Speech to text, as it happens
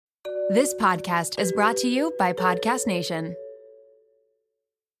This podcast is brought to you by Podcast Nation.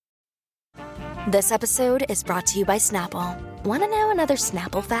 This episode is brought to you by Snapple. Want to know another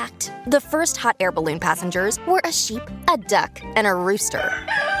Snapple fact? The first hot air balloon passengers were a sheep, a duck, and a rooster.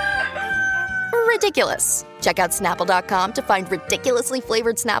 Ridiculous. Check out Snapple.com to find ridiculously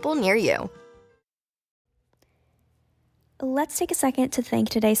flavored Snapple near you. Let's take a second to thank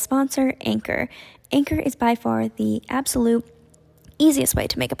today's sponsor, Anchor. Anchor is by far the absolute easiest way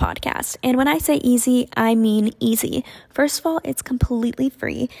to make a podcast. And when I say easy, I mean easy. First of all, it's completely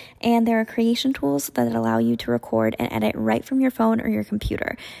free, and there are creation tools that allow you to record and edit right from your phone or your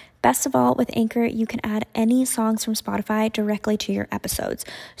computer. Best of all, with Anchor, you can add any songs from Spotify directly to your episodes.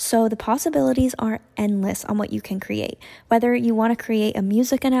 So the possibilities are endless on what you can create. Whether you want to create a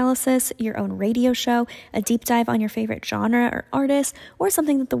music analysis, your own radio show, a deep dive on your favorite genre or artist, or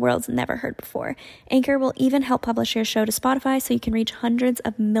something that the world's never heard before. Anchor will even help publish your show to Spotify so you can reach hundreds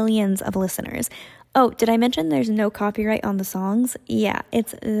of millions of listeners. Oh, did I mention there's no copyright on the songs? Yeah,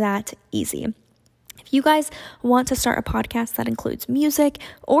 it's that easy. If you guys want to start a podcast that includes music,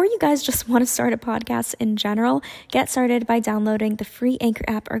 or you guys just want to start a podcast in general, get started by downloading the free Anchor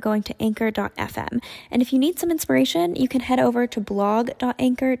app or going to anchor.fm. And if you need some inspiration, you can head over to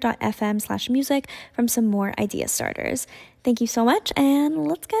blog.anchor.fm/music from some more idea starters. Thank you so much, and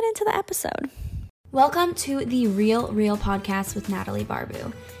let's get into the episode. Welcome to the Real podcast with Natalie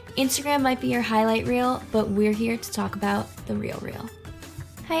Barbu. Instagram might be your highlight reel, but we're here to talk about the real.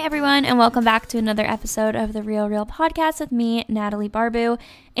 Hi everyone, and welcome back to another episode of the Real podcast with me, Natalie Barbu.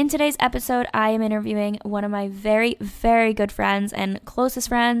 In today's episode, I am interviewing one of my very, very good friends and closest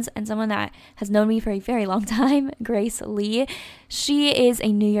friends, and someone that has known me for a very long time, Grace Lee. She is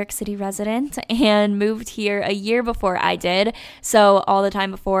a New York City resident and moved here a year before I did. So all the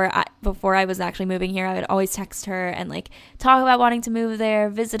time before I was actually moving here, I would always text her and talk about wanting to move there,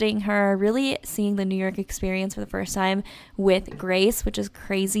 visiting her, really seeing the New York experience for the first time with Grace, which is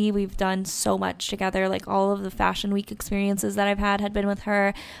crazy. We've done so much together. All of the Fashion Week experiences that I've had been with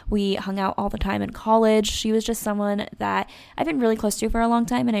her. We hung out all the time in college. She was just someone that I've been really close to for a long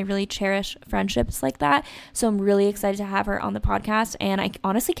time, and I really cherish friendships like that. So I'm really excited to have her on the podcast, and I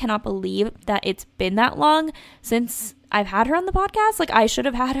honestly cannot believe that it's been that long since I've had her on the podcast. I should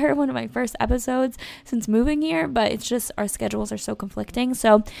have had her one of my first episodes since moving here, but it's just our schedules are so conflicting.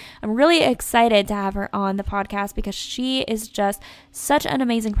 So I'm really excited to have her on the podcast because she is just such an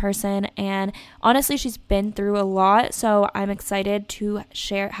amazing person, and honestly, she's been through a lot. So I'm excited to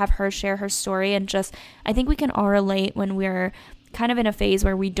have her share her story, and I think we can all relate when we're kind of in a phase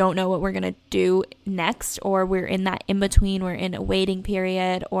where we don't know what we're going to do next, or we're in that in-between, we're in a waiting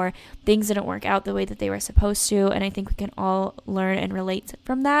period, or things didn't work out the way that they were supposed to, and I think we can all learn and relate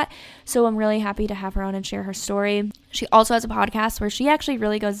from that. So I'm really happy to have her on and share her story. She also has a podcast where she actually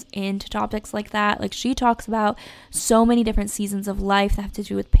really goes into topics like that. She talks about so many different seasons of life that have to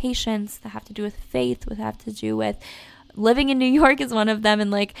do with patience, that have to do with faith, that have to do with living in New York is one of them,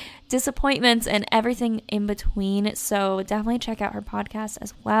 and disappointments and everything in between. So definitely check out her podcast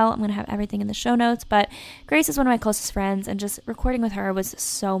as well. I'm going to have everything in the show notes, but Grace is one of my closest friends, and just recording with her was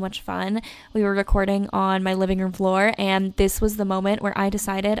so much fun. We were recording on my living room floor, and this was the moment where I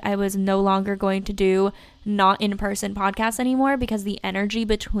decided I was no longer going to do not in-person podcasts anymore, because the energy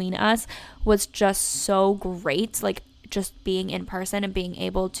between us was just so great. Just being in person and being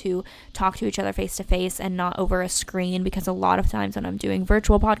able to talk to each other face to face and not over a screen, because a lot of times when I'm doing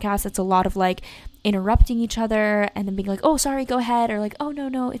virtual podcasts, it's a lot of interrupting each other and then being oh, sorry, go ahead, or oh,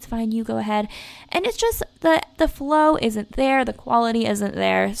 no, it's fine, you go ahead. And it's just the flow isn't there, the quality isn't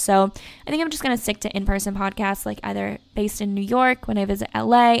there. So I think I'm just going to stick to in-person podcasts, either based in New York when I visit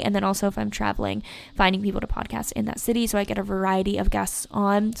LA, and then also if I'm traveling, finding people to podcast in that city so I get a variety of guests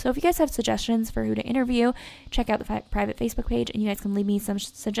on. So if you guys have suggestions for who to interview, check out the private Facebook page, and you guys can leave me some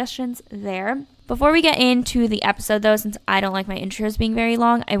suggestions there. Before we get into the episode, though, since I don't like my intros being very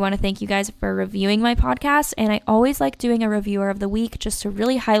long, I want to thank you guys for reviewing my podcast, and I always like doing a reviewer of the week just to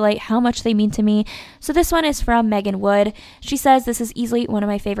really highlight how much they mean to me. So this one is from Megan Wood. She says, "This is easily one of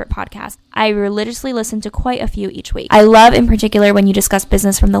my favorite podcasts. I religiously listen to quite a few each week. I love in particular when you discuss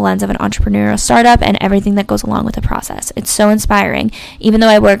business from the lens of an entrepreneurial startup and everything that goes along with the process. It's so inspiring. Even though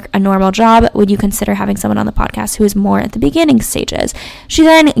I work a normal job, would you consider having someone on the podcast who is more at the beginning stages?" She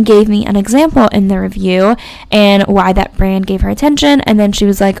then gave me an example in the review and why that brand gave her attention, and then she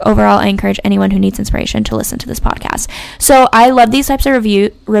was like, "Overall, I encourage anyone who needs inspiration to listen to this podcast." So I love these types of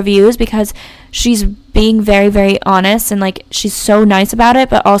reviews because she's being very, very honest, and like she's so nice about it,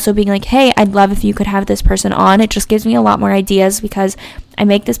 but also being like, hey, I'd love if you could have this person on. It just gives me a lot more ideas because I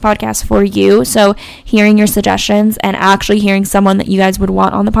make this podcast for you. So hearing your suggestions and actually hearing someone that you guys would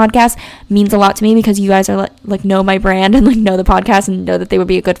want on the podcast means a lot to me, because you guys are like know my brand and like know the podcast and know that they would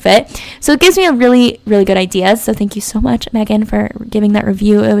be a good fit. So it gives me a really, really good ideas. So thank you so much, Megan, for giving that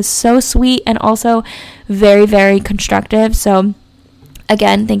review. It was so sweet and also very, very constructive. So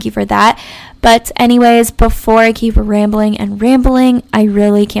again, thank you for that. But anyways, before I keep rambling, I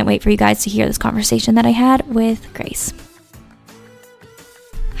really can't wait for you guys to hear this conversation that I had with Grace.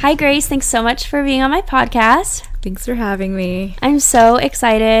 Hi, Grace. Thanks so much for being on my podcast. Thanks for having me. I'm so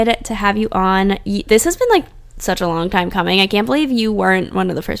excited to have you on. This has been like such a long time coming. I can't believe you weren't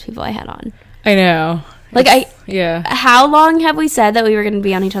one of the first people I had on. I know. Yeah. How long have we said that we were going to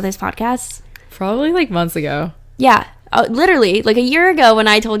be on each other's podcasts? Probably like months ago. Yeah. Literally like a year ago when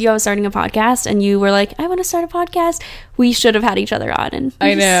I told you I was starting a podcast and you were like, I want to start a podcast. We should have had each other on,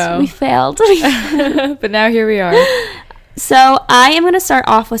 and we failed. But now here we are. So I am going to start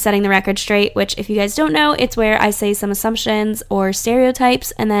off with setting the record straight, which if you guys don't know, it's where I say some assumptions or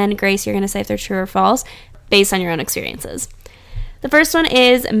stereotypes, and then Grace, you're going to say if they're true or false based on your own experiences. The first one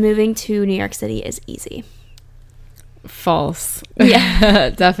is moving to New York City is easy. False. Yeah.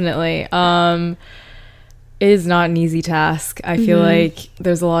 Definitely. It is not an easy task. I feel like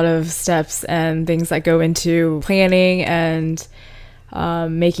there's a lot of steps and things that go into planning and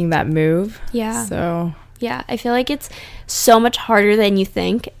making that move. Yeah. So yeah, I feel like it's so much harder than you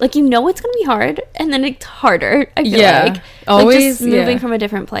think. Like, you know it's going to be hard, and then it's harder, I feel like. Always. Like just moving from a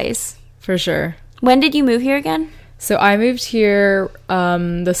different place. For sure. When did you move here again? So I moved here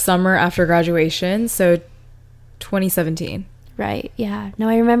the summer after graduation, so 2017. Right, yeah. No,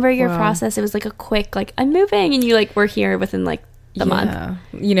 I remember your process. It was like a quick, like, I'm moving, and you, like, were here within, like, the month.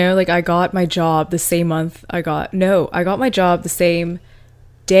 You know, like, I got my job the same month I got my job the same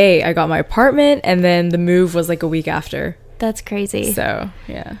day I got my apartment, and then the move was like a week after. That's crazy. So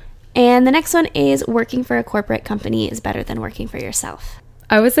yeah. And the next one is working for a corporate company is better than working for yourself.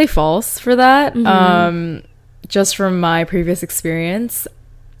 I would say false for that. Just from my previous experience,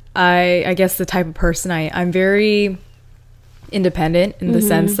 I guess the type of person I'm very independent in the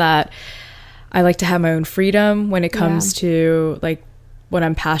sense that I like to have my own freedom when it comes to like what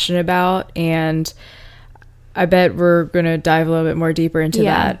I'm passionate about, and I bet we're going to dive a little bit more deeper into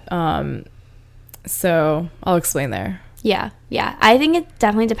that. So I'll explain there. Yeah. I think it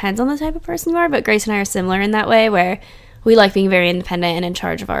definitely depends on the type of person you are, but Grace and I are similar in that way, where we like being very independent and in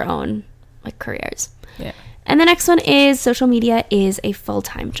charge of our own like careers. Yeah. And the next one is social media is a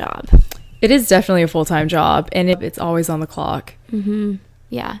full-time job. It is definitely a full-time job, and it's always on the clock.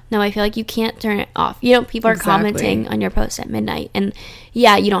 Yeah. No, I feel like you can't turn it off. You know, people are commenting on your post at midnight, and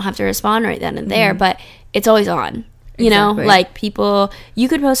yeah, you don't have to respond right then and there, but it's always on. You know, like people, you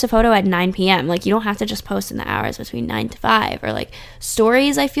could post a photo at 9 p.m. Like, you don't have to just post in the hours between 9 to 5. Or like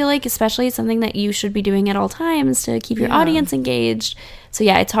stories, I feel like, especially something that you should be doing at all times to keep your audience engaged. So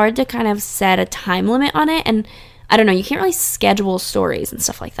yeah, it's hard to kind of set a time limit on it. And I don't know, you can't really schedule stories and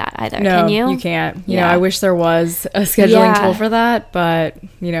stuff like that either, can you? No, you can't. You know, I wish there was a scheduling tool for that, but,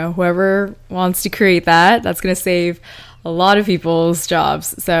 you know, whoever wants to create that, that's going to save a lot of people's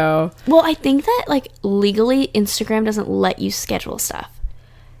jobs. So, well, I think that, like, legally, Instagram doesn't let you schedule stuff.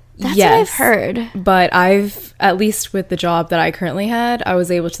 That's what I've heard. But I've, at least with the job that I currently had, I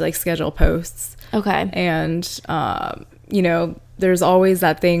was able to, like, schedule posts. Okay. And, you know, there's always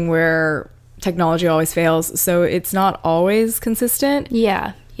that thing where technology always fails, so it's not always consistent.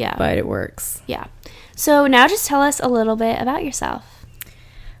 Yeah. But it works. Yeah. So now just tell us a little bit about yourself.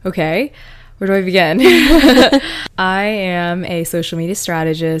 Okay. Where do I begin? I am a social media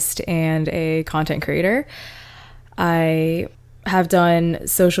strategist and a content creator. I have done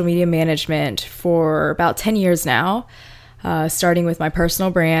social media management for about 10 years now, starting with my personal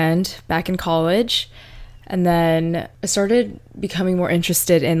brand back in college. And then I started becoming more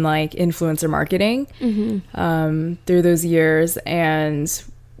interested in like influencer marketing through those years, and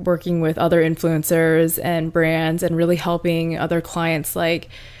working with other influencers and brands and really helping other clients like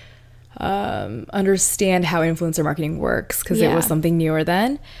understand how influencer marketing works, because it was something newer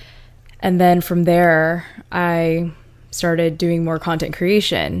then. And then from there, I started doing more content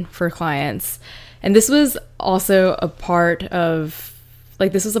creation for clients. And this was also a part of,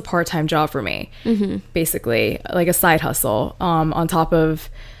 like, this was a part-time job for me, basically, like a side hustle on top of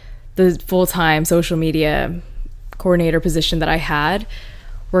the full-time social media coordinator position that I had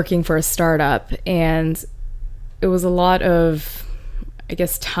working for a startup. And it was a lot of, I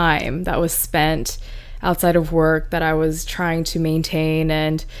guess, time that was spent outside of work that I was trying to maintain,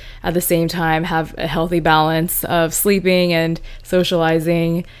 and at the same time have a healthy balance of sleeping and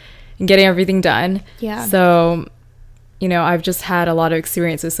socializing and getting everything done. Yeah. So, I've just had a lot of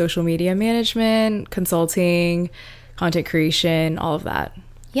experience with social media management, consulting, content creation, all of that.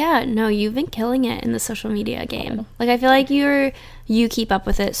 Yeah, no, you've been killing it in the social media game. Like, I feel like you keep up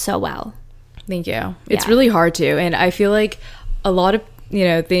with it so well. Thank you. It's really hard to, and I feel like a lot of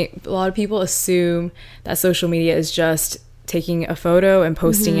a lot of people assume that social media is just taking a photo and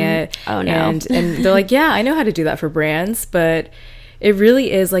posting it. Oh, no. And they're like, yeah, I know how to do that for brands, but it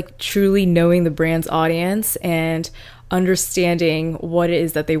really is like truly knowing the brand's audience and understanding what it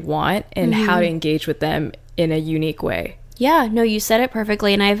is that they want and how to engage with them in a unique way. Yeah, no, you said it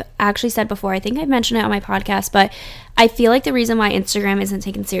perfectly. And I've actually said before, I think I've mentioned it on my podcast, but I feel like the reason why Instagram isn't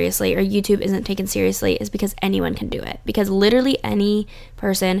taken seriously or YouTube isn't taken seriously is because anyone can do it. Because literally any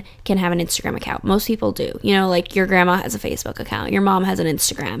person can have an Instagram account. Most people do. Like your grandma has a Facebook account. Your mom has an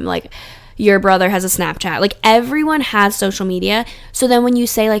Instagram. Like your brother has a Snapchat. Like everyone has social media. So then when you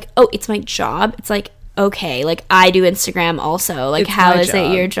say like, oh, it's my job, it's like, okay, like I do Instagram also, like how is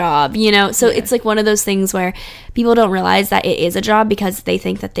it your job, so it's like one of those things where people don't realize that it is a job because they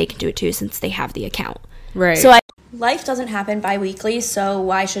think that they can do it too since they have the account, right? So life doesn't happen bi-weekly, so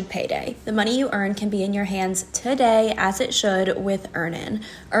why should payday? The money you earn can be in your hands today, as it should, with Earnin.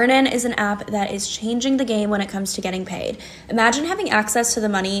 Earnin is an app that is changing the game when it comes to getting paid. Imagine having access to the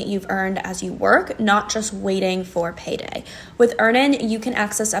money you've earned as you work, not just waiting for payday. With Earnin, you can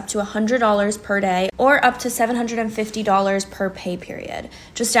access up to $100 per day or up to $750 per pay period.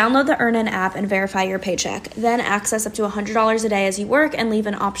 Just download the Earnin app and verify your paycheck. Then access up to $100 a day as you work and leave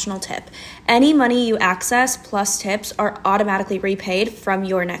an optional tip. Any money you access plus tips are automatically repaid from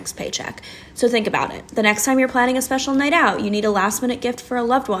your next paycheck. So think about it. The next time you're planning a special night out, you need a last minute gift for a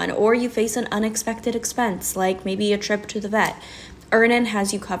loved one, or you face an unexpected expense, like maybe a trip to the vet, Earnin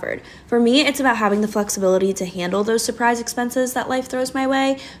has you covered. For me, it's about having the flexibility to handle those surprise expenses that life throws my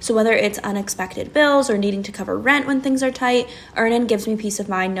way. So whether it's unexpected bills or needing to cover rent when things are tight, Earnin gives me peace of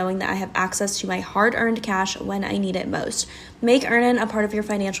mind knowing that I have access to my hard-earned cash when I need it most. Make Earnin a part of your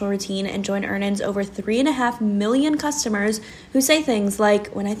financial routine and join Earnin's over 3.5 million customers who say things like,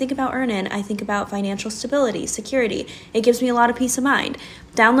 when I think about Earnin, I think about financial stability, security. It gives me a lot of peace of mind.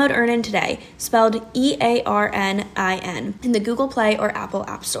 Download Earnin today, spelled EARNIN, in the Google Play or Apple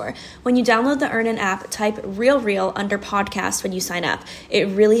App Store. When you download the Earnin app, type Real under podcast when you sign up. It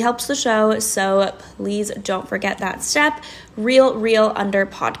really helps the show, so please don't forget that step. Real under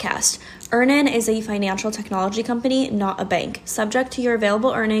podcast. Earnin is a financial technology company, not a bank. Subject to your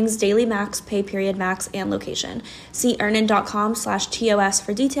available earnings, daily max, pay period max, and location. See earnin.com/TOS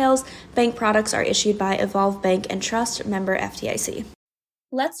for details. Bank products are issued by Evolve Bank and Trust, member FDIC.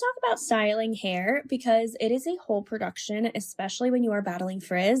 Let's talk about styling hair because it is a whole production, especially when you are battling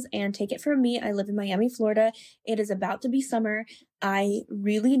frizz. And take it from me, I live in Miami, Florida. It is about to be summer. I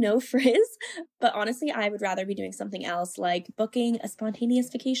really know frizz, but honestly, I would rather be doing something else like booking a spontaneous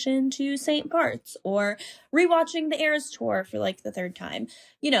vacation to St. Bart's or rewatching the Eras tour for like the third time.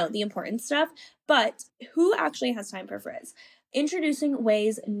 The important stuff. But who actually has time for frizz? Introducing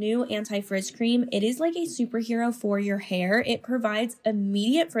Ouai's new anti-frizz cream. It is like a superhero for your hair. It provides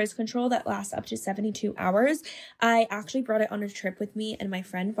immediate frizz control that lasts up to 72 hours. I actually brought it on a trip with me and my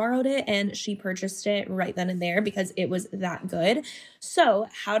friend borrowed it and she purchased it right then and there because it was that good. So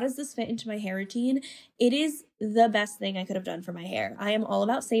how does this fit into my hair routine? It is the best thing I could have done for my hair. I am all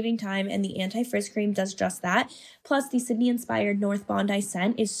about saving time and the anti-frizz cream does just that. Plus the Sydney-inspired North Bondi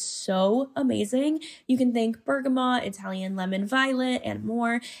scent is so amazing. You can thank bergamot, Italian lemon violet, and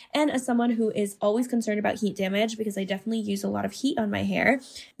more. And as someone who is always concerned about heat damage because I definitely use a lot of heat on my hair,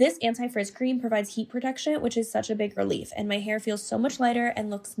 this anti-frizz cream provides heat protection, which is such a big relief, and my hair feels so much lighter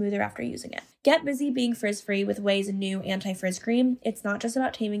and looks smoother after using it. Get busy being frizz-free with Ouai's new anti-frizz cream. It's not just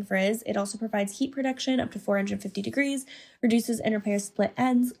about taming frizz, it also provides heat protection up to 450 degrees, reduces and repairs split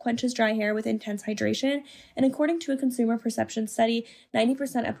ends, quenches dry hair with intense hydration, and according to a consumer perception study,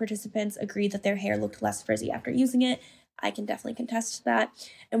 90% of participants agreed that their hair looked less frizzy after using it. I can definitely contest to that.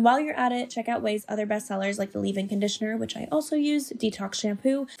 And while you're at it, check out Ouai's other bestsellers like the leave-in conditioner, which I also use, detox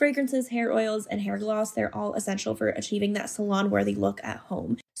shampoo, fragrances, hair oils, and hair gloss. They're all essential for achieving that salon-worthy look at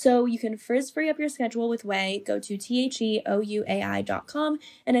home. So you can frizz-free up your schedule with Ouai. Go to THEOUAI.com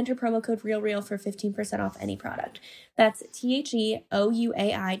and enter promo code REALREAL for 15% off any product. That's THEOUAI.com,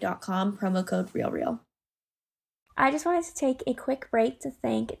 promo code REALREAL. I just wanted to take a quick break to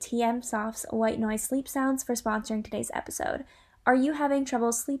thank TM Soft's White Noise Sleep Sounds for sponsoring today's episode. Are you having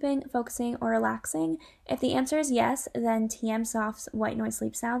trouble sleeping, focusing, or relaxing? If the answer is yes, then TM Soft's White Noise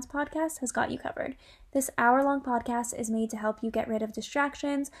Sleep Sounds podcast has got you covered. This hour-long podcast is made to help you get rid of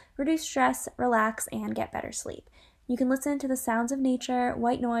distractions, reduce stress, relax, and get better sleep. You can listen to the sounds of nature,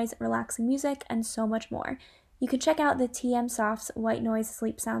 white noise, relaxing music, and so much more. You can check out the TM Soft's White Noise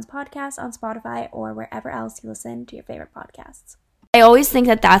Sleep Sounds podcast on Spotify or wherever else you listen to your favorite podcasts. I always think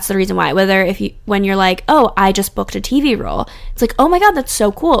that that's the reason why, when you're like, oh, I just booked a TV role, it's like, oh my God, that's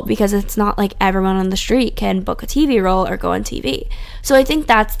so cool, because it's not like everyone on the street can book a TV role or go on TV. So I think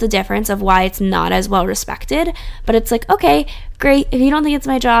that's the difference of why it's not as well respected. But it's like, okay, great. If you don't think it's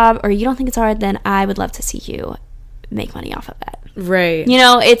my job or you don't think it's hard, then I would love to see you make money off of it. Right. You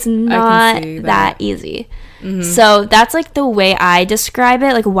know, it's not that easy. Mm-hmm. So that's like the way I describe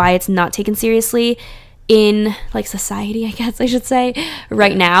it, like why it's not taken seriously in like society, I guess I should say,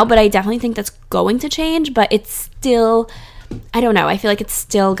 right now. But I definitely think that's going to change, but it's still, I don't know, I feel like it's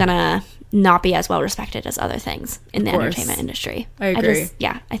still gonna not be as well respected as other things in the entertainment industry. I agree.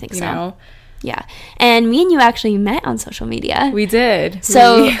 I think so. Yeah. And me and you actually met on social media. We did.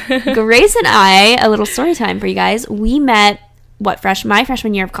 So Grace and I, a little story time for you guys, we met my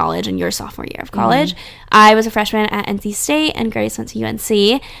freshman year of college and your sophomore year of college. I was a freshman at NC State and Grace went to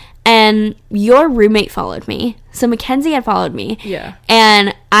UNC. And your roommate followed me. So Mackenzie had followed me. Yeah.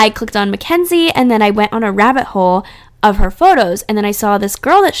 And I clicked on Mackenzie, and then I went on a rabbit hole of her photos. And then I saw this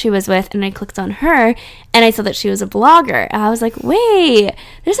girl that she was with, and I clicked on her, and I saw that she was a blogger. And I was like, wait,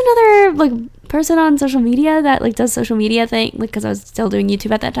 there's another, like, person on social media that, like, does social media thing. Like, because I was still doing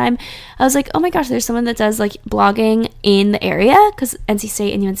YouTube at that time. I was like, oh my gosh, there's someone that does, like, blogging in the area. Because NC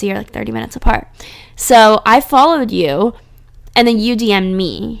State and UNC are, like, 30 minutes apart. So I followed you, and then you DM'd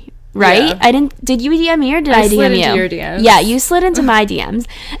me. Right? Yeah. Did you DM me or did I DM you? I slid into your DMs. Yeah, you slid into my DMs.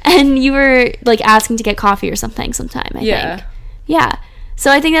 And you were, like, asking to get coffee or something sometime, I think. Yeah.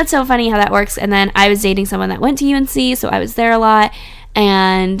 So I think that's so funny how that works. And then I was dating someone that went to UNC, so I was there a lot.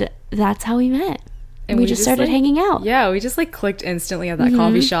 And that's how we met. And we just started hanging out. Yeah, we just, like, clicked instantly at that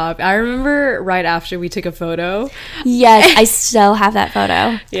coffee shop. I remember right after we took a photo. Yes, I still have that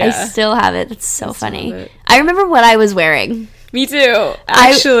photo. Yeah. I still have it. It's so funny. I remember what I was wearing. Me too,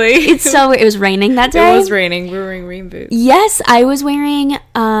 actually. It was raining that day. It was raining. We were wearing rain boots. Yes, I was wearing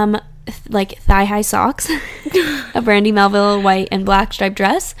like thigh-high socks, a Brandy Melville white and black striped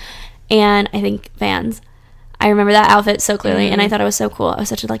dress, and I think Vans. I remember that outfit so clearly, and I thought it was so cool. I was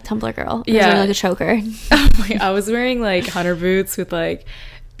such a, like, Tumblr girl. I was wearing, like, a choker. I was wearing, like, hunter boots with, like,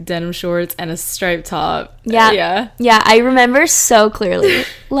 denim shorts and a striped top. Yeah, I remember so clearly.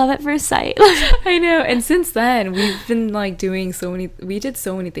 Love at first sight. I know. And since then we've been, like, we did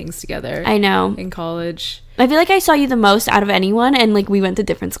so many things together. I know. In college, I feel like I saw you the most out of anyone, and, like, we went to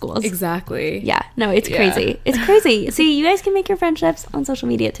different schools. Exactly. Yeah, no, it's crazy. It's crazy. See, you guys can make your friendships on social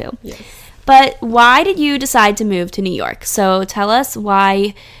media too. Yes. But why did you decide to move to New York? So tell us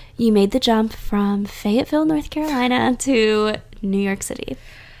why you made the jump from Fayetteville, North Carolina to New York City.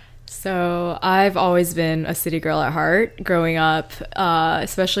 So I've always been a city girl at heart growing up,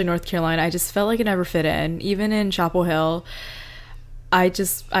 especially North Carolina. I just felt like I never fit in. Even in Chapel Hill, I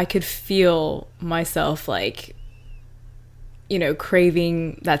could feel myself, like, you know,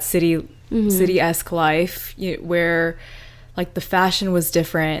 craving that city-esque life, where, like, the fashion was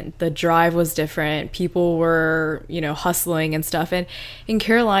different, the drive was different, people were, you know, hustling and stuff. And in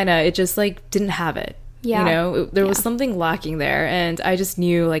Carolina, it just, like, didn't have it. Yeah. You know, there was something lacking there. And I just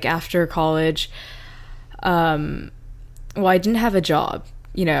knew, like, after college, I didn't have a job,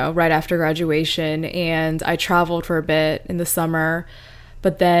 you know, right after graduation. And I traveled for a bit in the summer.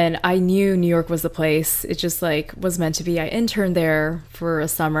 But then I knew New York was the place. It just, like, was meant to be. I interned there for a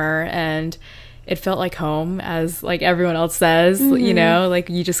summer, and it felt like home, as, like, everyone else says, you know, like,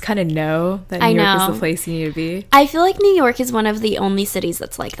 you just kind of know that New York is the place you need to be. I feel like New York is one of the only cities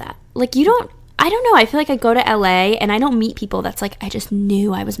that's like that. Like, I don't know. I feel like I go to LA and I don't meet people that's like, I just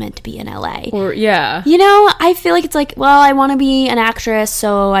knew I was meant to be in LA. Or, yeah. You know, I feel like it's like, well, I want to be an actress,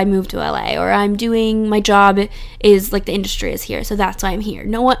 so I moved to LA. Or my job is, like, the industry is here, so that's why I'm here.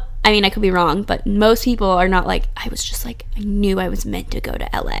 I mean, I could be wrong, but most people are not like, I was just like, I knew I was meant to go to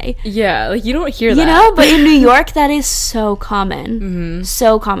LA. Yeah, like, you don't hear that. You know, but in New York, that is so common.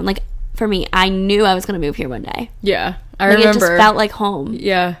 So common. Like, for me, I knew I was going to move here one day. Yeah, I remember. It just felt like home.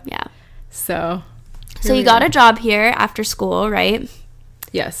 Yeah. Yeah. So you got a job here after school, right?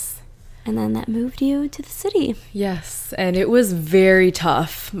 Yes. And then that moved you to the city. Yes. And it was very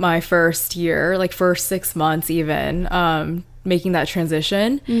tough my first year, like first 6 months even, making that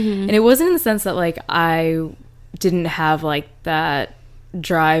transition. And it wasn't in the sense that, like, I didn't have, like, that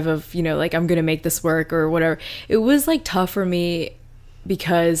drive of, you know, like I'm gonna make this work or whatever. It was like tough for me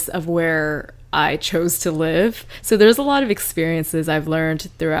because of where I chose to live. So there's a lot of experiences I've learned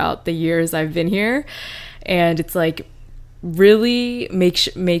throughout the years I've been here, and it's like really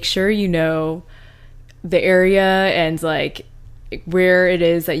make sure you know the area and like where it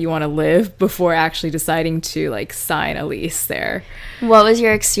is that you want to live before actually deciding to like sign a lease there. What was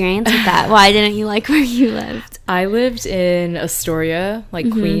your experience with that? Why didn't you like where you lived? I lived in Astoria,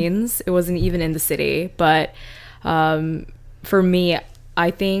 like Queens. It wasn't even in the city, but for me,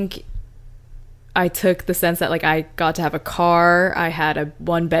 I think I took the sense that like I got to have a car, I had a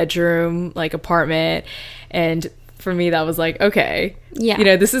 1-bedroom like apartment, and for me that was like, okay, yeah, you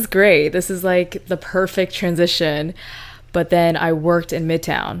know, this is great, this is like the perfect transition. But then I worked in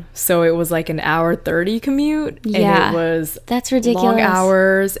Midtown, so it was like an hour 30 commute, and it was that's ridiculous, long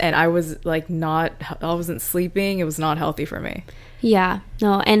hours, and I was like I wasn't sleeping. It was not healthy for me. Yeah,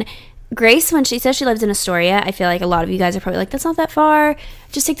 no. And Grace, when she says she lives in Astoria, I feel like a lot of you guys are probably like, that's not that far,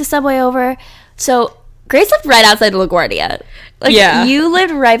 just take the subway over. So Grace lived right outside LaGuardia. Like, yeah, you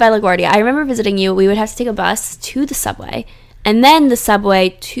lived right by LaGuardia. I remember visiting you. We would have to take a bus to the subway, and then the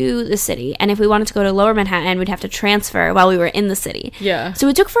subway to the city. And if we wanted to go to Lower Manhattan, we'd have to transfer while we were in the city. Yeah. So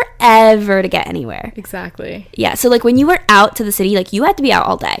it took forever to get anywhere. Exactly. Yeah. So, like, when you were out to the city, like, you had to be out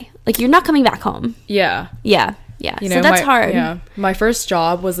all day. Like, you're not coming back home. Yeah. Yeah. Yeah. You know, so that's hard. Yeah. My first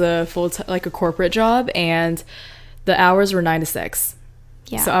job was a a corporate job, and the hours were 9 to 6.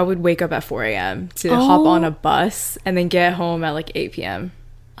 Yeah. So I would wake up at 4 a.m. to hop on a bus and then get home at like 8 p.m.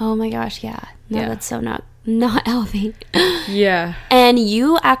 Oh my gosh. Yeah. No, yeah. That's so not healthy. Yeah. And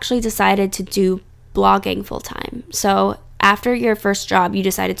you actually decided to do blogging full time. So after your first job, you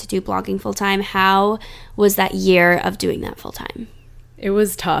decided to do blogging full time. How was that year of doing that full time? It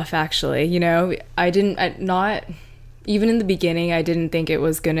was tough, actually. You know, even in the beginning, I didn't think it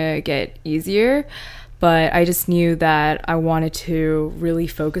was gonna get easier, but I just knew that I wanted to really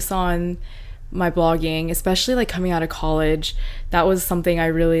focus on my blogging, especially like coming out of college. That was something I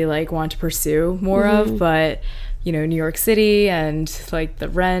really like wanted to pursue more of, but you know, New York City and like the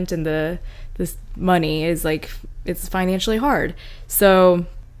rent and this money is like, it's financially hard. So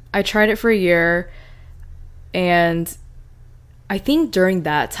I tried it for a year, and I think during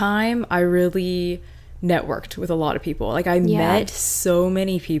that time I really networked with a lot of people. Like I met so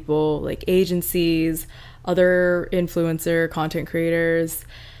many people, like agencies, other influencer content creators,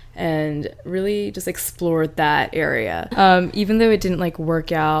 and really just explored that area. Even though it didn't like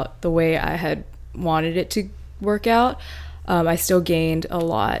work out the way I had wanted it to work out, I still gained a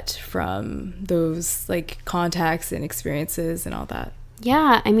lot from those like contacts and experiences and all that.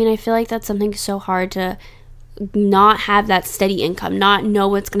 Yeah, I mean, I feel like that's something so hard to not have that steady income, not know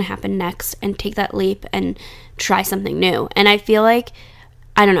what's going to happen next, and take that leap and try something new. And I feel like,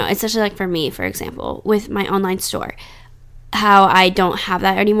 I don't know, especially like for me, for example, with my online store, how I don't have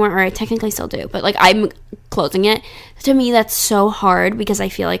that anymore, or I technically still do, but like I'm closing it. To me, that's so hard because I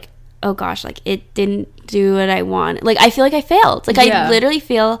feel like, oh gosh, like it didn't do what I want. Like I feel like I failed. Like I literally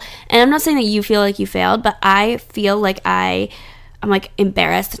feel, and I'm not saying that you feel like you failed, but I feel like I'm like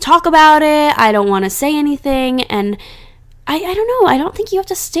embarrassed to talk about it. I don't want to say anything, and I don't know. I don't think you have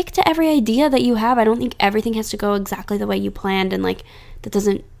to stick to every idea that you have. I don't think everything has to go exactly the way you planned, and like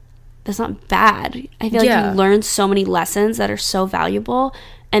that's not bad. I feel like you learn so many lessons that are so valuable,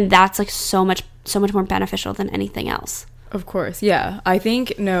 and that's like so much more beneficial than anything else. Of course, yeah.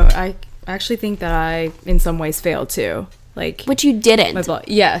 I actually think that I in some ways failed too. Like, which you didn't.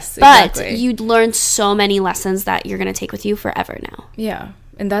 Yes, exactly. But you'd learned so many lessons that you're going to take with you forever now. Yeah.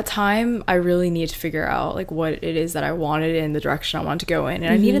 In that time, I really needed to figure out like what it is that I wanted and the direction I wanted to go in,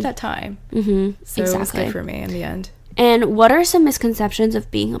 and I needed that time. So it was good for me in the end. And what are some misconceptions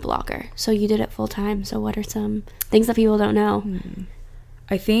of being a blogger? So you did it full time. So what are some things that people don't know?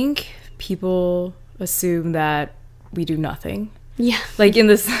 I think people assume that we do nothing. Yeah. Like in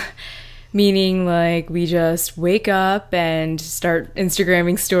this meaning like we just wake up and start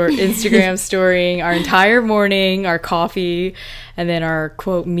Instagram storying our entire morning, our coffee, and then our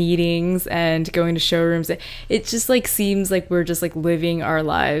quote meetings and going to showrooms. It just like seems like we're just like living our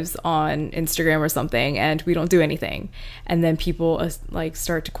lives on Instagram or something, and we don't do anything. And then people like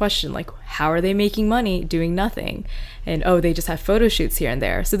start to question like, how are they making money doing nothing? And they just have photo shoots here and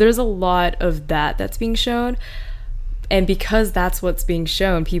there. So there's a lot of that's being shown. And because that's what's being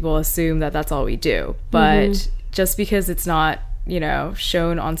shown, people assume that that's all we do. But just because it's not, you know,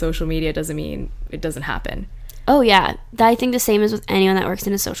 shown on social media doesn't mean it doesn't happen. Oh, yeah. I think the same is with anyone that works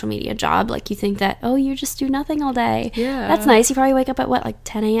in a social media job. Like, you think that, oh, you just do nothing all day. Yeah. That's nice. You probably wake up at, what, like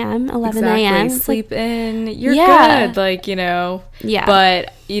 10 a.m., 11 a.m.? Sleep in. You're good. Like, you know. Yeah.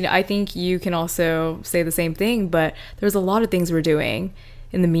 But, you know, I think you can also say the same thing. But there's a lot of things we're doing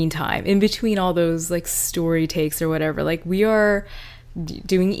in the meantime, in between all those, like, story takes or whatever. Like, we are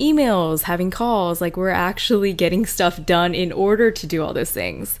doing emails, having calls, like we're actually getting stuff done in order to do all those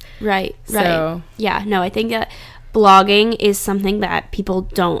things. Right. Yeah, no, I think that blogging is something that people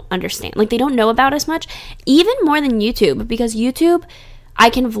don't understand. Like, they don't know about as much, even more than YouTube, because YouTube, I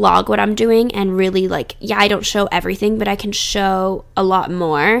can vlog what I'm doing and really, like, yeah, I don't show everything, but I can show a lot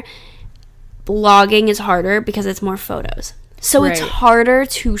more. Blogging is harder because it's more photos. So it's harder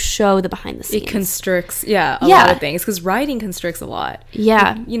to show the behind the scenes. It constricts, a lot of things, because writing constricts a lot.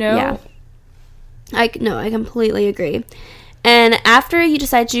 Yeah. You know? Yeah. I completely agree. And after you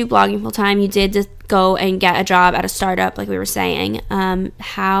decided to do blogging full time, you did just go and get a job at a startup, like we were saying.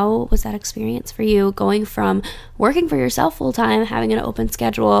 How was that experience for you, going from working for yourself full time, having an open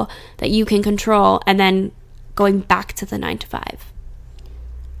schedule that you can control, and then going back to the 9 to 5?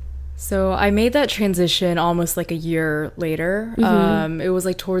 So I made that transition almost like a year later. It was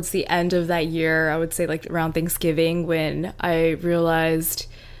like towards the end of that year, I would say like around Thanksgiving, when I realized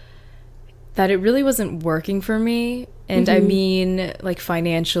that it really wasn't working for me. And I mean, like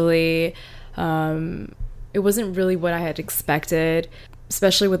financially, it wasn't really what I had expected,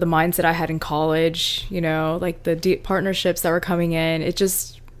 especially with the mindset I had in college, you know, like the deep partnerships that were coming in. It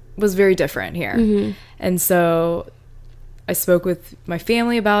just was very different here. And so I spoke with my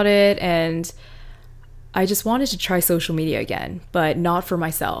family about it, and I just wanted to try social media again, but not for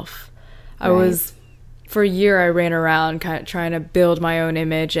myself. For a year, I ran around kind of trying to build my own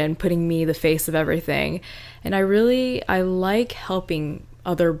image and putting me the face of everything. And I like helping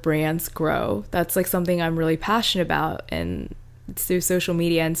other brands grow. That's like something I'm really passionate about, and it's through social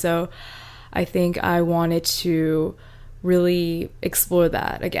media. And so I think I wanted to really explore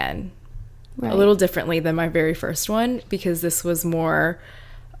that again. A little differently than my very first one, because this was more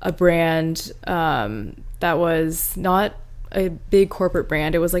a brand that was not a big corporate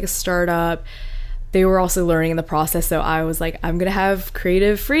brand. It was like a startup. They were also learning in the process, so I was like, I'm gonna have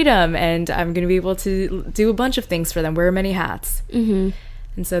creative freedom, and I'm gonna be able to do a bunch of things for them, wear many hats. And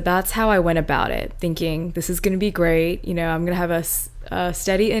so that's how I went about it, thinking this is gonna be great. You know, I'm gonna have a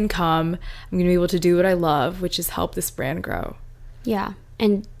steady income. I'm gonna be able to do what I love, which is help this brand grow. Yeah.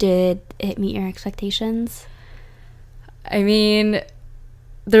 And did it meet your expectations? I mean,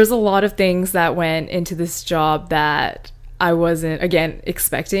 there's a lot of things that went into this job that I wasn't, again,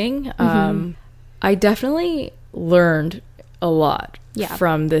 expecting. I definitely learned a lot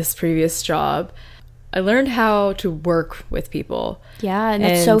from this previous job. I learned how to work with people. Yeah, and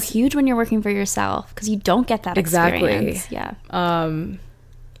that's so huge when you're working for yourself, because you don't get that experience. Yeah. And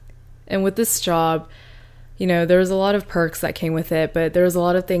with this job, you know, there was a lot of perks that came with it, but there was a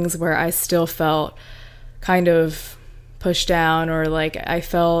lot of things where I still felt kind of pushed down, or like I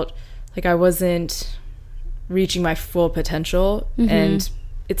felt like I wasn't reaching my full potential. And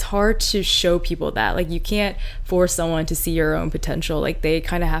it's hard to show people that. Like, you can't force someone to see your own potential. Like, they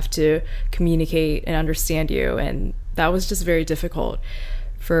kind of have to communicate and understand you. And that was just very difficult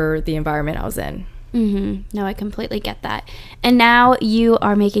for the environment I was in. No, I completely get that. And now you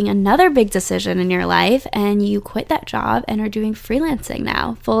are making another big decision in your life, and you quit that job and are doing freelancing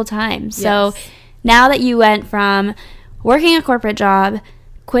now full time. So now that you went from working a corporate job,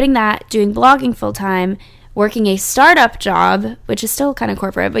 quitting that, doing blogging full time, working a startup job, which is still kind of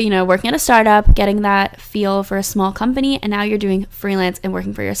corporate, but, you know, working at a startup, getting that feel for a small company, and now you're doing freelance and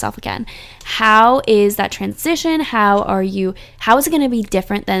working for yourself again. How is that transition? How is it going to be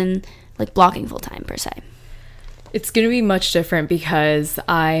different than like blogging full time per se? It's going to be much different because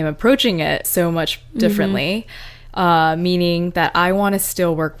I'm approaching it so much differently, meaning that I want to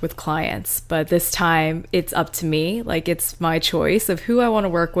still work with clients, but this time it's up to me. Like, it's my choice of who I want to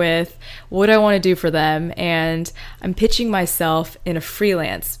work with, what I want to do for them, and I'm pitching myself in a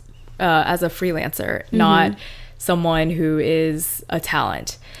freelance as a freelancer, not someone who is a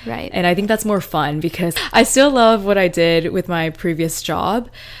talent. Right. And I think that's more fun because I still love what I did with my previous job.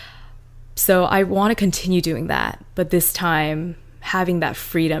 So I want to continue doing that, but this time having that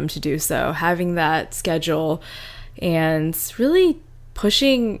freedom to do so, having that schedule, and really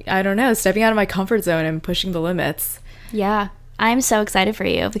pushing, I don't know, stepping out of my comfort zone and pushing the limits. Yeah, I'm so excited for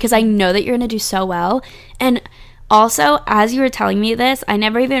you because I know that you're going to do so well. And also, as you were telling me this, I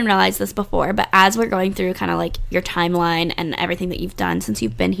never even realized this before, but as we're going through kind of like your timeline and everything that you've done since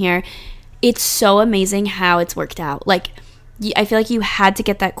you've been here, it's so amazing how it's worked out. Like, I feel like you had to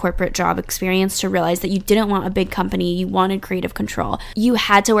get that corporate job experience to realize that you didn't want a big company. You wanted creative control. You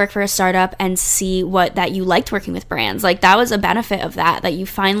had to work for a startup and see that you liked working with brands. Like, that was a benefit of that you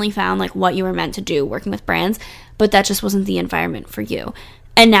finally found like what you were meant to do working with brands, but that just wasn't the environment for you.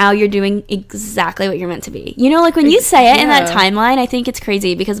 And now you're doing exactly what you're meant to be. You know, like when you say it in that timeline, I think it's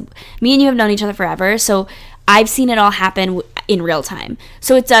crazy because me and you have known each other forever. So I've seen it all happen in real time.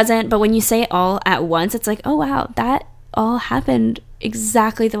 So it doesn't, but when you say it all at once, it's like, oh wow, that all happened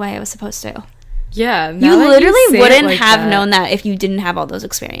exactly the way I was supposed to. Yeah. You literally wouldn't have known that if you didn't have all those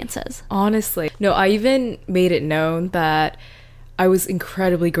experiences. Honestly. No, I even made it known that I was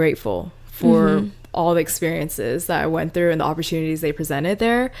incredibly grateful for all the experiences that I went through and the opportunities they presented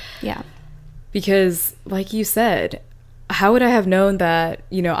there. Yeah. Because like you said, how would I have known that,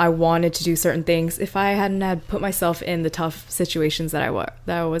 you know, I wanted to do certain things if I hadn't had put myself in the tough situations that I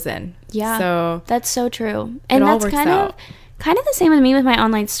was in? Yeah. So that's so true. And that's kind of the same with me with my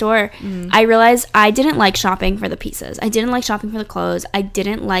online store. I realized I didn't like shopping for the pieces. I didn't like shopping for the clothes. I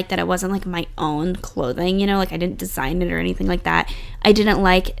didn't like that it wasn't like my own clothing, you know, like I didn't design it or anything like that. I didn't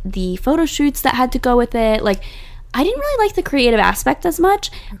like the photo shoots that had to go with it. Like, I didn't really like the creative aspect as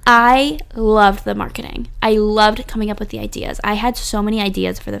much. I loved the marketing. I loved coming up with the ideas. I had so many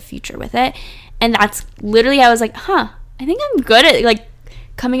ideas for the future with it. And that's literally, I was like, I think I'm good at like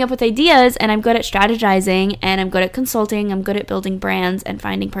coming up with ideas, and I'm good at strategizing, and I'm good at consulting. I'm good at building brands and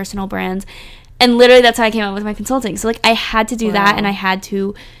finding personal brands. And literally that's how I came up with my consulting. So like I had to do that, and I had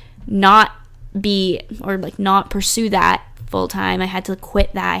to not pursue that full time. I had to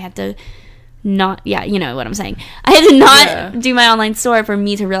quit that. I had to you know what I'm saying. I had to not do my online store for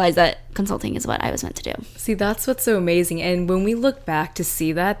me to realize that consulting is what I was meant to do. See, that's what's so amazing. And when we look back to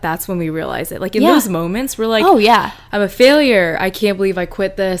see that, that's when we realize it. Like in those moments, we're like, oh yeah, I'm a failure. I can't believe I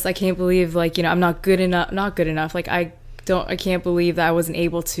quit this. I can't believe like, you know, I'm not good enough. Like I can't believe that I wasn't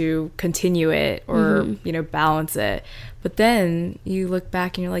able to continue it or, you know, balance it. But then you look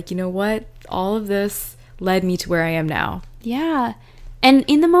back and you're like, you know what? All of this led me to where I am now. Yeah. And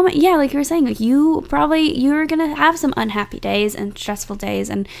in the moment, like you were saying, like you're gonna have some unhappy days and stressful days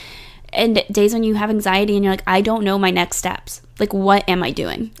and days when you have anxiety and you're like, I don't know my next steps. Like, what am I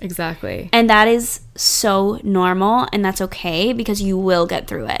doing? Exactly. And that is so normal, and that's okay because you will get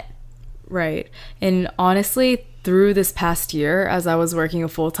through it. Right. And honestly, through this past year, as I was working a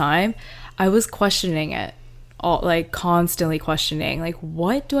full time, I was questioning it. Constantly questioning, like,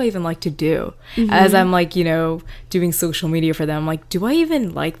 what do I even like to do? As I'm like, you know, doing social media for them, like, do I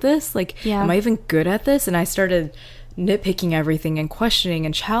even like this? Like, am I even good at this? And I started nitpicking everything and questioning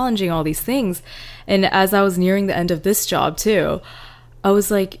and challenging all these things. And as I was nearing the end of this job too, I was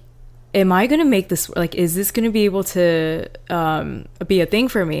like, am I gonna make this, like, is this gonna be able to be a thing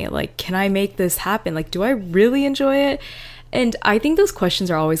for me? Like, can I make this happen? Like, do I really enjoy it? And I think those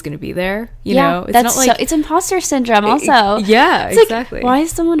questions are always going to be there. You know, it's not like it's imposter syndrome. Also, it's exactly. Like, why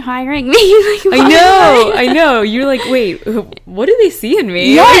is someone hiring me? Like, I know. You're like, wait, what do they see in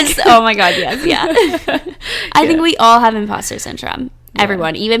me? Yes. Oh my God. Yes. Yeah. I think we all have imposter syndrome. Yeah.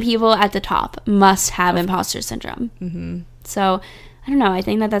 Everyone, even people at the top, must have imposter syndrome. So, I don't know. I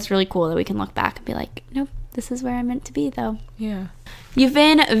think that's really cool that we can look back and be like, nope, this is where I'm meant to be, though. Yeah. You've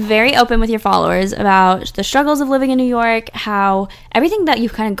been very open with your followers about the struggles of living in New York, how everything that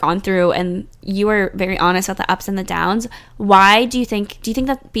you've kind of gone through, and you were very honest about the ups and the downs. Why do you think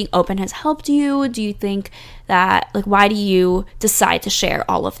that being open has helped you? Do you think that, like, why do you decide to share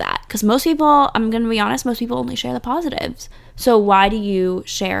all of that? Because most people, I'm going to be honest, most people only share the positives. So why do you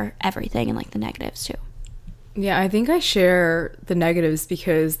share everything and, like, the negatives too? Yeah, I think I share the negatives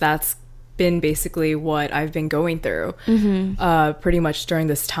because that's been basically what I've been going through pretty much during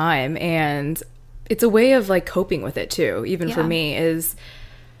this time, and it's a way of like coping with it too. Even for me, is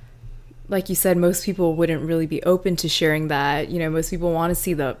like you said, most people wouldn't really be open to sharing that. You know, most people want to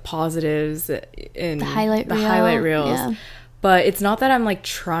see the positives in the highlight reels. Yeah. But it's not that I'm like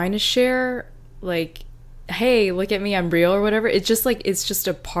trying to share like, hey, look at me, I'm real or whatever. It's just like, it's just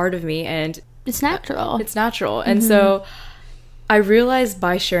a part of me, and it's natural. And so I realized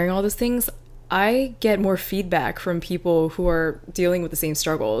by sharing all those things, I get more feedback from people who are dealing with the same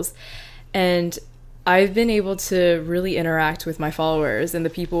struggles. And I've been able to really interact with my followers and the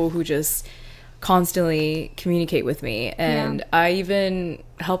people who just constantly communicate with me. And I even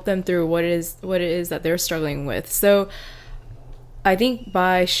help them through what it is that they're struggling with. So I think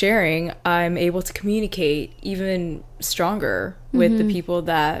by sharing, I'm able to communicate even stronger with the people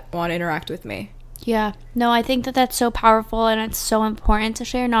that want to interact with me. Yeah. No, I think that's so powerful, and it's so important to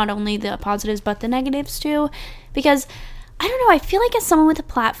share not only the positives but the negatives too, because I don't know, I feel like as someone with a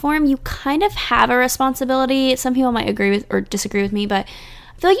platform, you kind of have a responsibility. Some people might agree with or disagree with me, but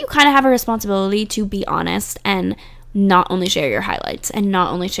I feel like you kind of have a responsibility to be honest and not only share your highlights and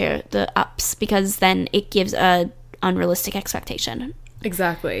not only share the ups, because then it gives a unrealistic expectation.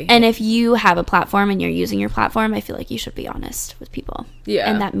 Exactly. And if you have a platform and you're using your platform, I feel like you should be honest with people. Yeah.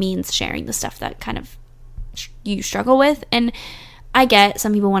 And that means sharing the stuff that kind of you struggle with. And I get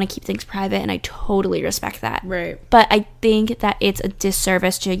some people want to keep things private, and I totally respect that. Right. But I think that it's a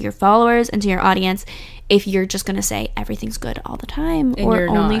disservice to your followers and to your audience if you're just going to say everything's good all the time, and or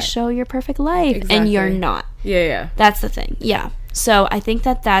only not. Show your perfect life. Exactly. And you're not. Yeah. That's the thing. Yeah. So I think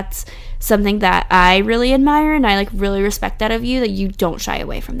that that's something that I really admire, and I like really respect that of you, that you don't shy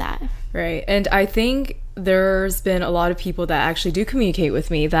away from that. Right. And I think there's been a lot of people that actually do communicate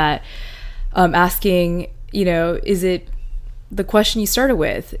with me that asking, is it the question you started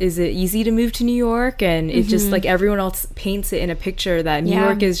with, is it easy to move to New York? And it just like everyone else paints it in a picture that New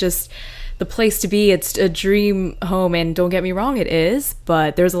York is just the place to be. It's a dream home, and don't get me wrong, it is,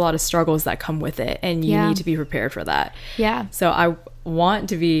 but there's a lot of struggles that come with it, and you need to be prepared for that. Yeah. So I want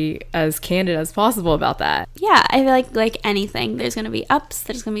to be as candid as possible about that. Yeah, I feel like anything, there's going to be ups,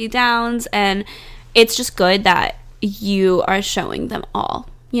 there's going to be downs, and it's just good that you are showing them all,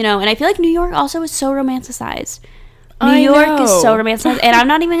 and I feel like New York also is so romanticized. New York is so romanticized, and I'm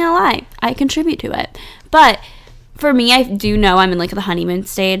not even gonna lie, I contribute to it. But for me, I do know I'm in like the honeymoon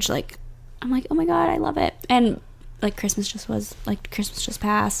stage. Like, I'm like, oh my god, I love it. And like Christmas just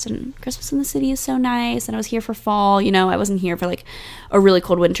passed, and Christmas in the city is so nice. And I was here for fall. I wasn't here for like a really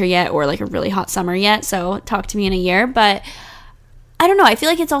cold winter yet, or like a really hot summer yet. So talk to me in a year. But I don't know. I feel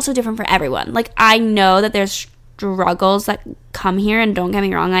like it's also different for everyone. Like, I know that there's struggles that come here, and don't get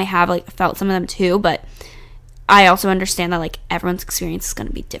me wrong, I have like felt some of them too, but I also understand that like everyone's experience is going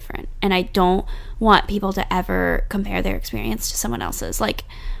to be different, and I don't want people to ever compare their experience to someone else's. Like,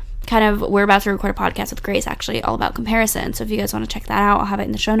 kind of, we're about to record a podcast with Grace actually all about comparison, so if you guys want to check that out, I'll have it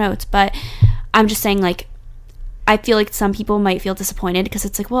in the show notes. But I'm just saying, like, I feel like some people might feel disappointed because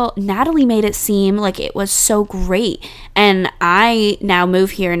it's like, well, Natalie made it seem like it was so great, and I now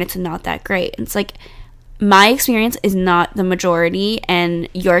move here and it's not that great. And it's like, my experience is not the majority, and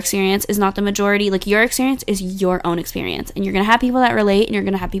your experience is not the majority. Like, your experience is your own experience, and you're gonna have people that relate, and you're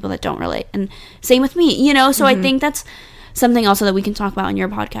gonna have people that don't relate, and same with me, so I think that's something also that we can talk about on your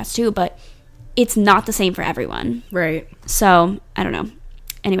podcast too, but it's not the same for everyone. Right. So I don't know.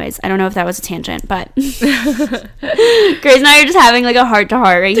 Anyways, I don't know if that was a tangent, but Grace and I are just having like a heart to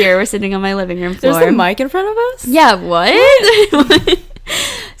heart right here. We're sitting on my living room floor. There's a mic in front of us? Yeah, what?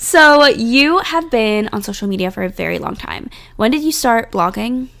 So you have been on social media for a very long time. When did you start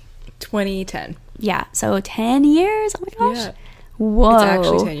blogging? 2010. Yeah, so 10 years? Oh my gosh. Yeah. Whoa. It's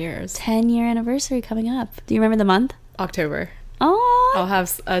actually 10 years. 10-year anniversary coming up. Do you remember the month? October. Oh. I'll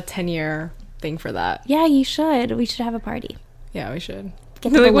have a 10-year thing for that. Yeah, you should. We should have a party. Yeah, we should.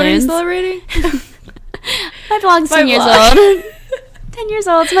 Get the balloons. What are you celebrating? My blog's 10 years old. 10 years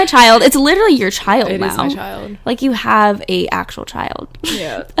old. It's my child. It's literally your child now. It is my child. Like, you have a actual child.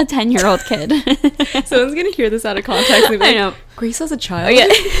 Yeah. A 10-year-old kid. Someone's going to hear this out of context. And be like, I know. Grace has a child? Oh,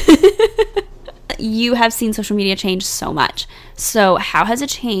 yeah. You have seen social media change so much. So how has it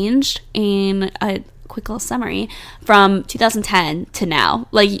changed in a quick little summary from 2010 to now?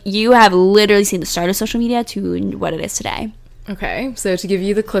 Like, you have literally seen the start of social media to what it is today. Okay, so to give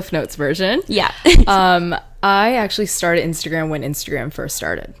you the Cliff Notes version. Yeah. I actually started Instagram when Instagram first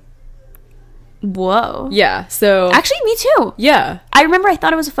started. Whoa. Yeah, so... Actually, me too. Yeah. I remember I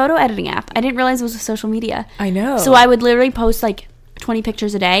thought it was a photo editing app. I didn't realize it was a social media. I know. So I would literally post like 20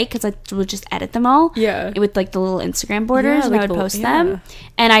 pictures a day because I would just edit them all. Yeah. With like the little Instagram borders, and like I would post them.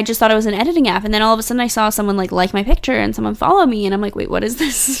 And I just thought it was an editing app. And then all of a sudden I saw someone like my picture and someone follow me. And I'm like, wait, what is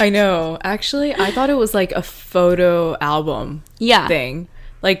this? I know. Actually, I thought it was like a photo album thing.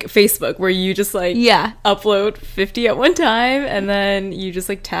 Like Facebook, where you just like upload 50 at one time and then you just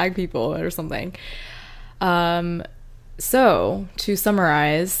like tag people or something. So to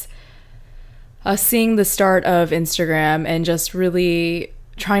summarize, seeing the start of Instagram and just really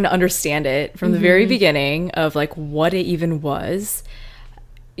trying to understand it from the very beginning of like what it even was,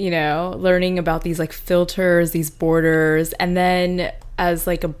 learning about these like filters, these borders. And then as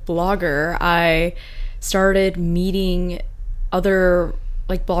like a blogger, I started meeting other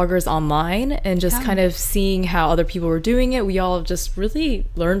like bloggers online and just kind of seeing how other people were doing it. We all just really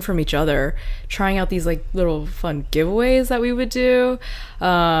learned from each other, trying out these like little fun giveaways that we would do,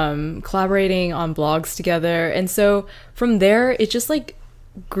 collaborating on blogs together. And so from there, it just like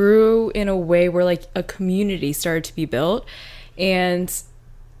grew in a way where like a community started to be built. And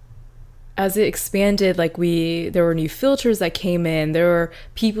as it expanded, like there were new filters that came in. There were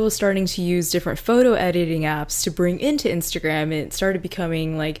people starting to use different photo editing apps to bring into Instagram, and it started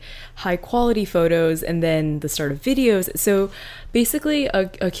becoming like high quality photos, and then the start of videos. So basically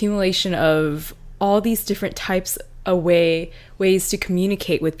a accumulation of all these different types of ways to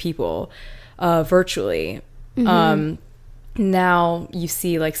communicate with people virtually. Now you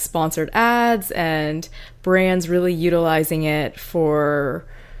see like sponsored ads and brands really utilizing it for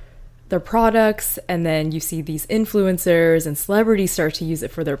their products, and then you see these influencers and celebrities start to use it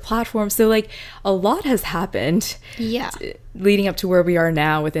for their platform. So like a lot has happened leading up to where we are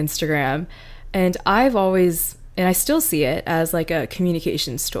now with Instagram. And I've always, and I still see it as like a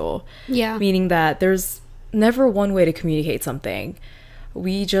communications tool. Yeah. Meaning that there's never one way to communicate something.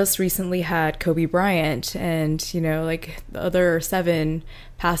 We just recently had Kobe Bryant, and like the other 7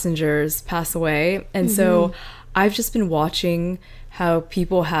 passengers pass away. And so I've just been watching how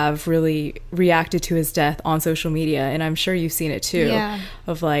people have really reacted to his death on social media, and I'm sure you've seen it too,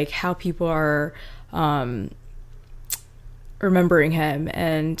 of like how people are remembering him.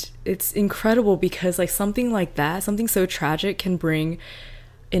 And it's incredible because like something like that, something so tragic, can bring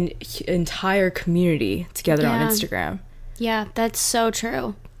an entire community together on Instagram. Yeah, that's so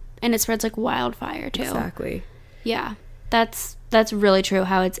true. And it spreads like wildfire too. Exactly. Yeah, that's really true,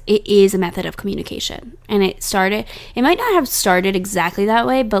 how it is a method of communication. And it might not have started exactly that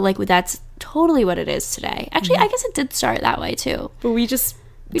way, but like that's totally what it is today. Actually, I guess it did start that way too. But we just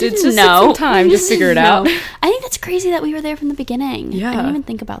took some time to figure it out. I think that's crazy that we were there from the beginning. Yeah. I didn't even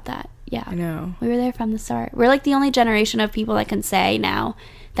think about that. Yeah. I know. We were there from the start. We're like the only generation of people that can say now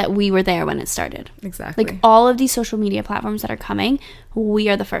that we were there when it started. Exactly. Like all of these social media platforms that are coming, we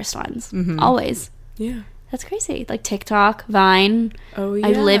are the first ones. Always. Yeah. That's crazy. Like TikTok, Vine. Oh, yeah.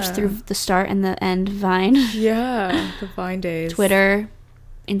 I lived through the start and the end of Vine. Yeah, the Vine days. Twitter,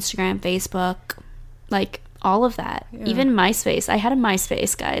 Instagram, Facebook, like all of that. Yeah. Even MySpace. I had a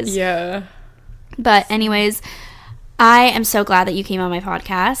MySpace, guys. Yeah. But anyways, I am so glad that you came on my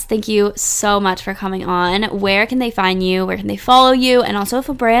podcast. Thank you so much for coming on. Where can they find you? Where can they follow you? And also, if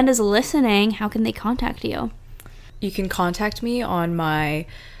a brand is listening, how can they contact you? You can contact me on my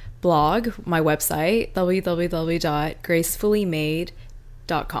blog, my website,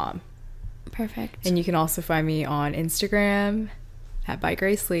 www.gracefullymade.com. Perfect. And you can also find me on Instagram by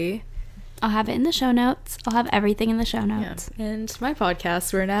Grace Lee. I'll have it in the show notes. I'll have everything in the show notes. Yeah. And my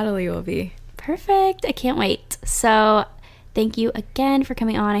podcast where Natalie will be. Perfect. I can't wait. So thank you again for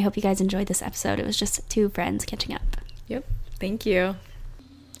coming on. I hope you guys enjoyed this episode. It was just 2 friends catching up. Yep. Thank you.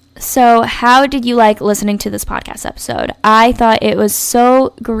 So how did you like listening to this podcast episode? I thought it was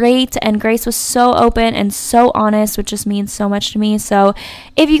so great, and Grace was so open and so honest, which just means so much to me. So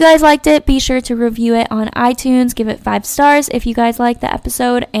if you guys liked it, be sure to review it on iTunes. Give it 5 stars if you guys liked the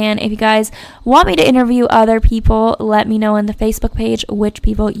episode. And if you guys want me to interview other people, let me know on the Facebook page which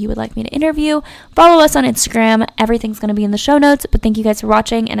people you would like me to interview. Follow us on Instagram. Everything's going to be in the show notes. But thank you guys for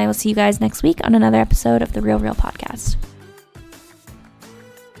watching, and I will see you guys next week on another episode of The Real Real Podcast.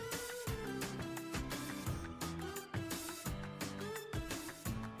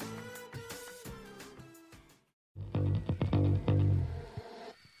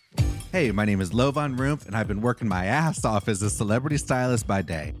 Hey, my name is Lovan Rumpf, and I've been working my ass off as a celebrity stylist by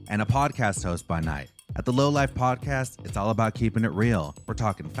day and a podcast host by night. At the Low Life Podcast, it's all about keeping it real. We're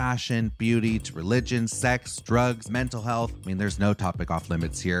talking fashion, beauty, to religion, sex, drugs, mental health. I mean, there's no topic off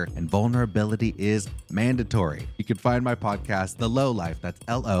limits here, and vulnerability is mandatory. You can find my podcast, The Low Life, that's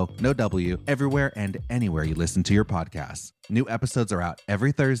L-O, no W, everywhere and anywhere you listen to your podcasts. New episodes are out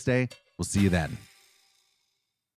every Thursday. We'll see you then.